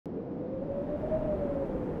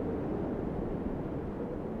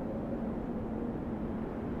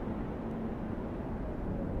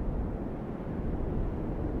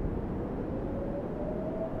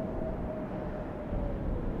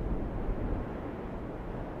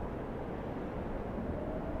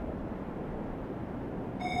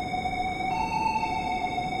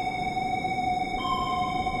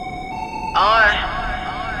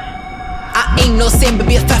no sin, but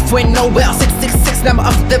be a theft with no well. 666, number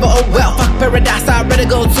of the devil, oh well. Fuck paradise, I'd rather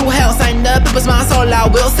go to hell. Sign the people's mind, soul I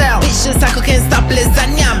will sell. Vicious cycle can't stop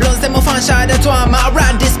lasagna. Blows them off on shot, that's why I'm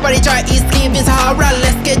around. This party try East Clean in Sahara.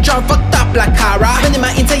 Let's get drunk, fucked up like Kara. Spending my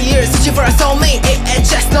entire years searching for a soulmate.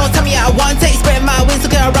 AHS, no, tell me I want it. Spread my wings,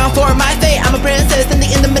 looking around for my fate. I'm a princess, standing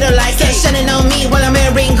in the middle like Kate. Shining on me while I'm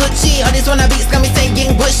wearing Gucci. All these wannabes got me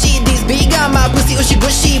saying bushy. These big on my pussy, ushy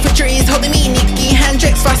gushy. Future is holding me, Nicki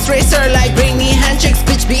Hendrix. Fast racer like bring me Hendrix.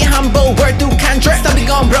 Bitch be humble, word to contract. Stop being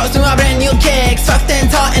on bros to my brand new kicks. Fast and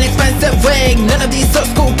tall and expensive wig. None of these so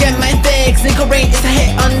cool get my fix. Nickel Rain is a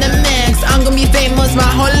hit on the mix. I'm gonna be famous my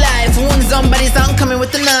whole life. Wound somebody's, I'm coming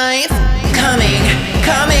with the knife. Coming,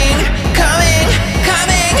 coming, coming,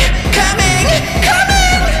 coming, coming,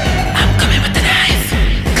 coming. I'm coming with the knife.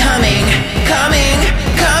 Coming, coming,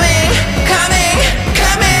 coming, coming,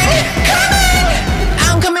 coming, coming.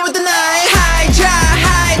 I'm coming with the knife. Hydra,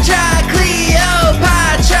 Hydra,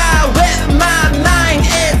 Cleopatra. With my mind,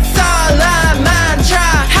 it's all a mantra.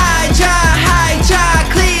 Hydra, Hydra,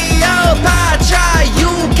 Cleopatra. You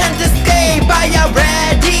can't escape, I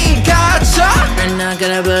already gotcha. You're not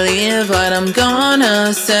gonna believe what I'm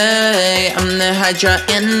gonna say. I'm the Hydra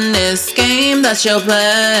in this game. That's your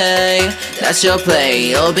play. That's your play.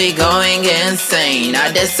 You'll be going insane.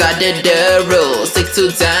 I decided the rules. Stick to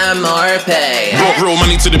time or pay. Brought real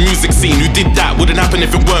money to the music scene. Who did that? Wouldn't happen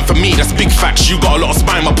if it weren't for me. That's big facts. You got a lot of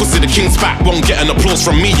spine. My pussy, the king's back. Won't get an applause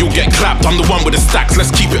from me. You'll get clapped. I'm the one with the stacks.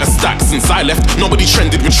 Let's keep it a stack. Since I left, nobody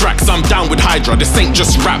trended with tracks. I'm down with Hydra. This ain't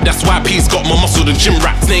just rap. That's why P's got more muscle than gym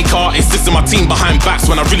rat. Snake artists. This is my team behind backs.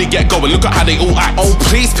 When I really get going, look at how they all act. Oh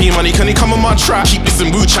please, P Money, can you come on my track? Keep this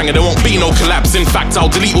in Wu-Chang and there won't be no collabs. In fact, I'll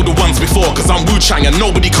delete all the ones before, cause I'm Wu-Chang and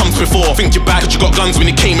nobody comes before. Think you're bad cause you got guns when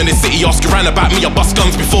you came in the city. Ask you ran about me, I bust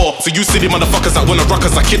guns before. So you silly motherfuckers that wanna rock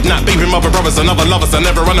us, I kidnap baby mother brothers and other lovers. I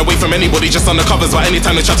never run away from anybody, just undercovers. But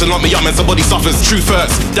anytime they try to lock me up, man, somebody suffers. Truth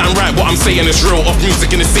hurts, damn right what I'm saying is real. Off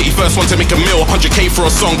music in the city, first one to make a meal. 100k for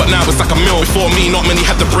a song, but now it's like a mill. Before me, not many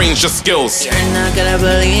had the brains, just skills. You're not gonna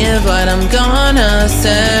believe what I'm gonna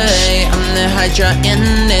say. I'm the Hydra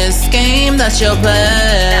in this game. That's your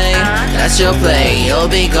play. That's your play. You'll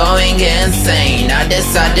be going insane. I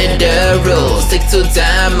decided the rules. Stick to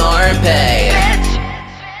time or pay.